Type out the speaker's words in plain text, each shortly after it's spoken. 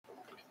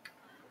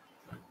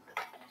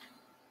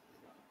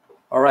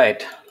All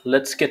right,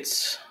 let's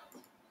get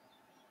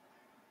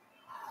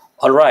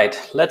all right,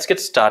 let's get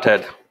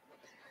started.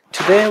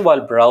 Today,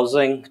 while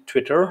browsing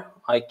Twitter,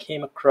 I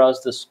came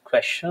across this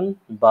question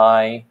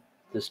by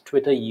this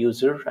Twitter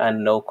user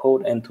and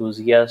no-code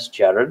enthusiast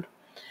Jared.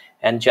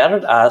 And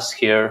Jared asks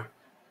here,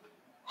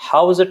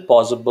 how is it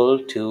possible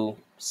to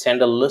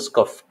send a list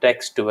of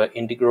text to an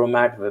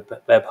Integromat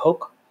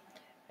webhook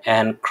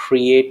and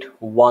create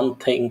one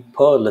thing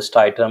per list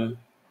item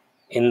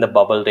in the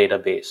Bubble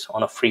database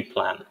on a free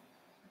plan?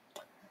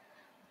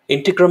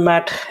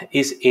 Integromat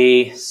is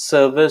a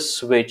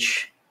service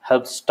which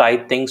helps tie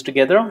things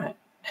together,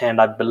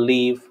 and I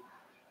believe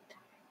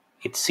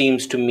it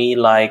seems to me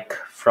like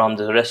from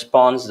the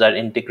response that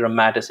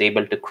Integromat is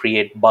able to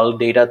create bulk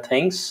data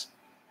things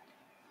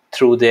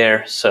through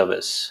their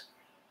service.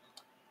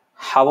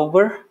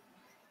 However,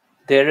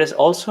 there is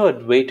also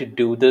a way to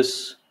do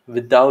this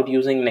without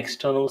using an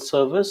external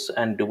service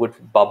and do it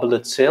with Bubble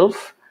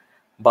itself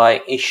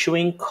by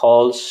issuing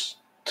calls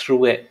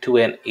to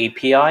an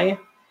API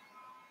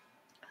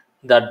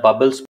that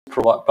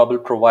Bubble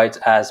provides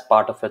as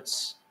part of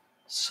its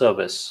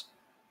service.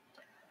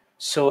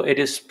 So it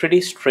is pretty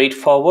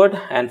straightforward,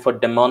 and for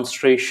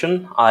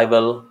demonstration, I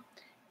will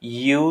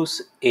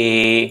use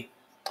a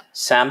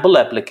sample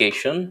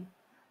application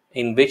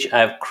in which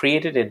I've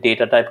created a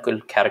data type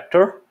called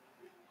character,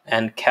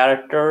 and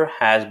character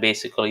has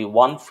basically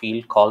one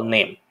field called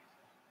name.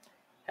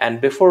 And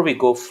before we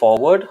go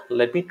forward,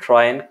 let me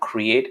try and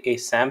create a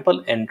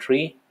sample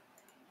entry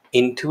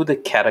into the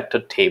character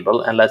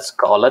table, and let's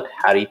call it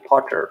Harry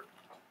Potter.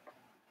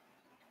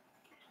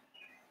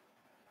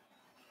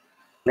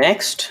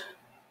 Next,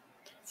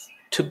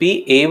 to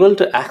be able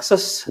to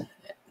access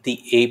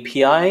the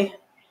API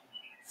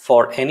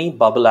for any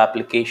Bubble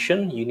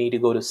application, you need to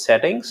go to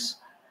settings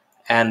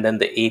and then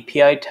the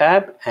API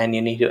tab, and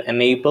you need to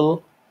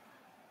enable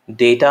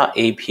data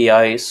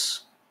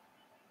APIs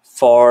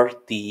for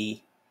the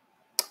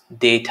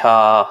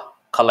data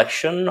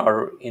collection,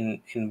 or in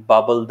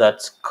Bubble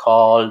that's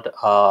called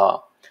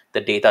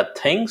the data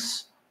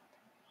things,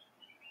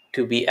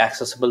 to be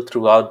accessible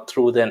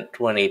through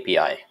an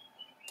API.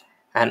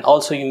 And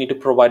also you need to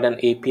provide an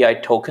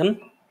API token,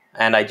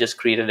 and I just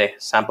created a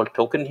sample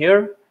token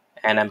here,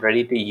 and I'm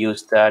ready to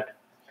use that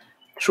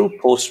through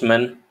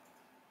Postman,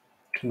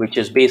 which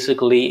is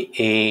basically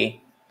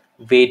a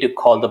way to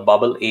call the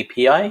Bubble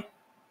API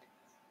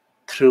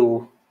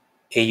through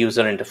a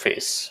user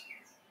interface.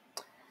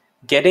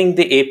 Getting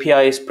the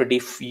API is pretty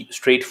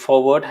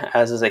straightforward,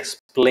 as is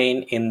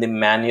explained in the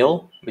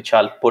manual, which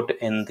I'll put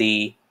in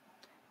the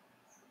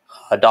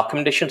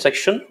documentation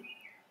section.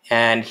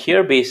 And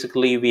here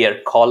basically we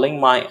are calling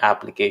my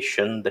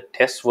application, the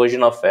test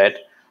version of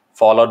it,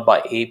 followed by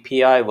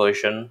API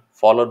version,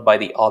 followed by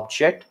the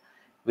object,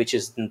 which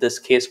is in this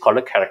case called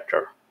a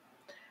character.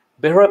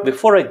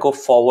 Before I go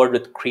forward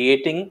with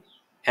creating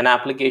an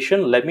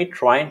application, let me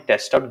try and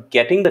test out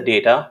getting the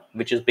data,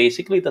 which is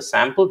basically the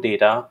sample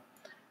data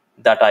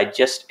that I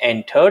just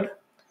entered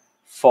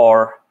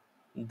for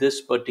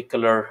this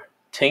particular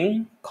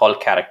thing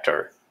called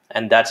character,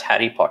 and that's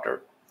Harry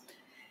Potter.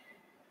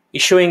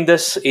 Issuing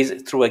this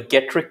is through a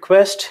GET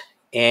request,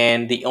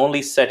 and the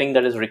only setting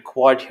that is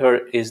required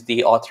here is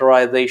the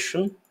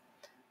authorization,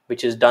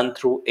 which is done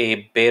through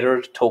a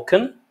bearer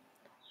token,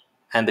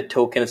 and the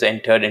token is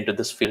entered into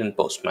this field in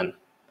Postman.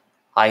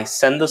 I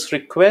send this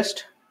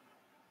request,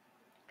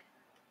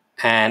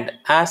 and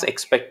as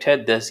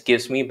expected, this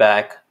gives me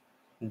back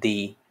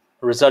the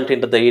result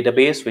into the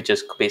database, which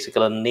is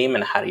basically a name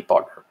and Harry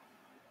Potter.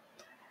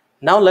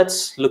 Now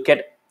let's look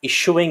at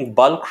issuing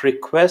bulk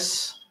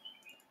requests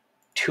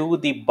to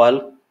the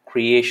bulk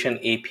creation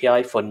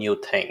API for new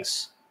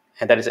things.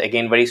 And that is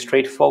again very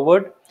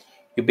straightforward.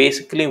 You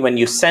basically, when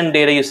you send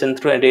data, you send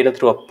data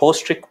through a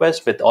post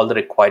request with all the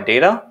required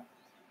data,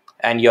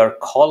 and you're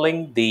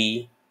calling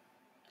the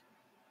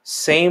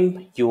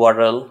same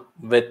URL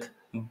with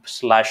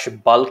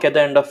 /bulk at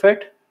the end of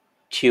it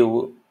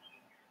to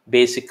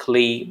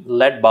basically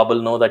let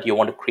Bubble know that you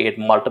want to create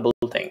multiple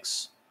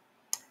things.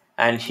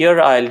 And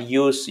here I'll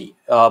use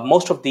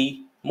most of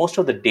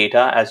the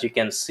data, as you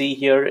can see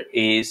here,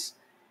 is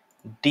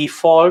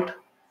default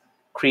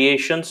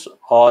creations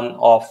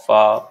of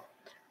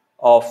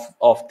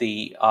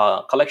the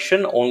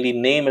collection. Only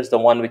name is the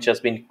one which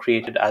has been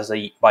created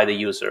by the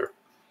user,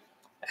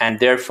 and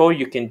therefore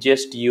you can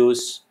just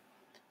use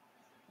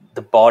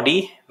the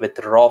body with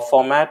raw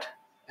format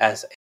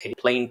as a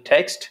plain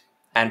text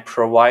and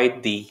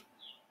provide the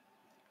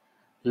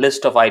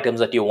list of items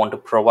that you want to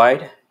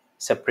provide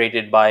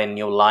separated by a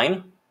new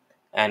line,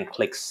 and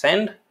click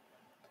send.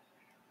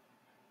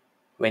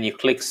 When you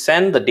click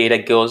send, the data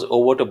goes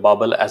over to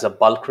Bubble as a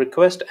bulk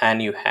request,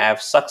 and you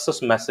have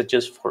success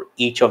messages for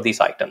each of these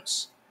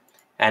items.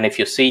 And if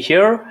you see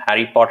here,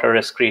 Harry Potter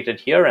is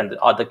created here, and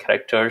the other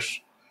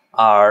characters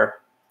are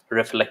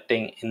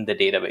reflecting in the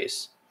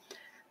database.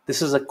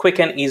 This is a quick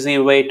and easy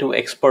way to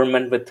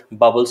experiment with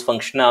Bubble's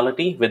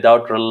functionality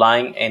without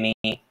relying any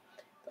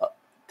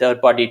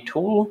third-party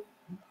tool.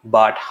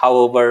 But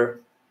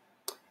however,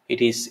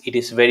 it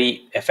is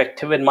very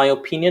effective, in my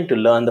opinion, to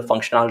learn the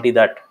functionality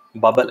that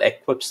Bubble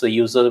equips the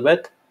user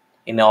with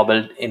in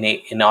order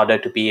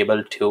to be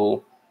able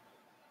to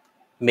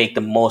make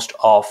the most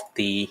of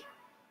the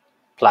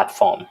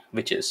platform,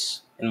 which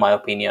is, in my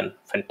opinion,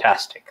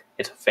 fantastic.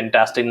 It's a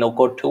fantastic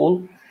no-code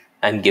tool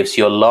and gives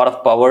you a lot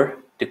of power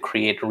to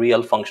create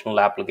real functional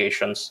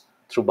applications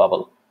through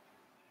Bubble.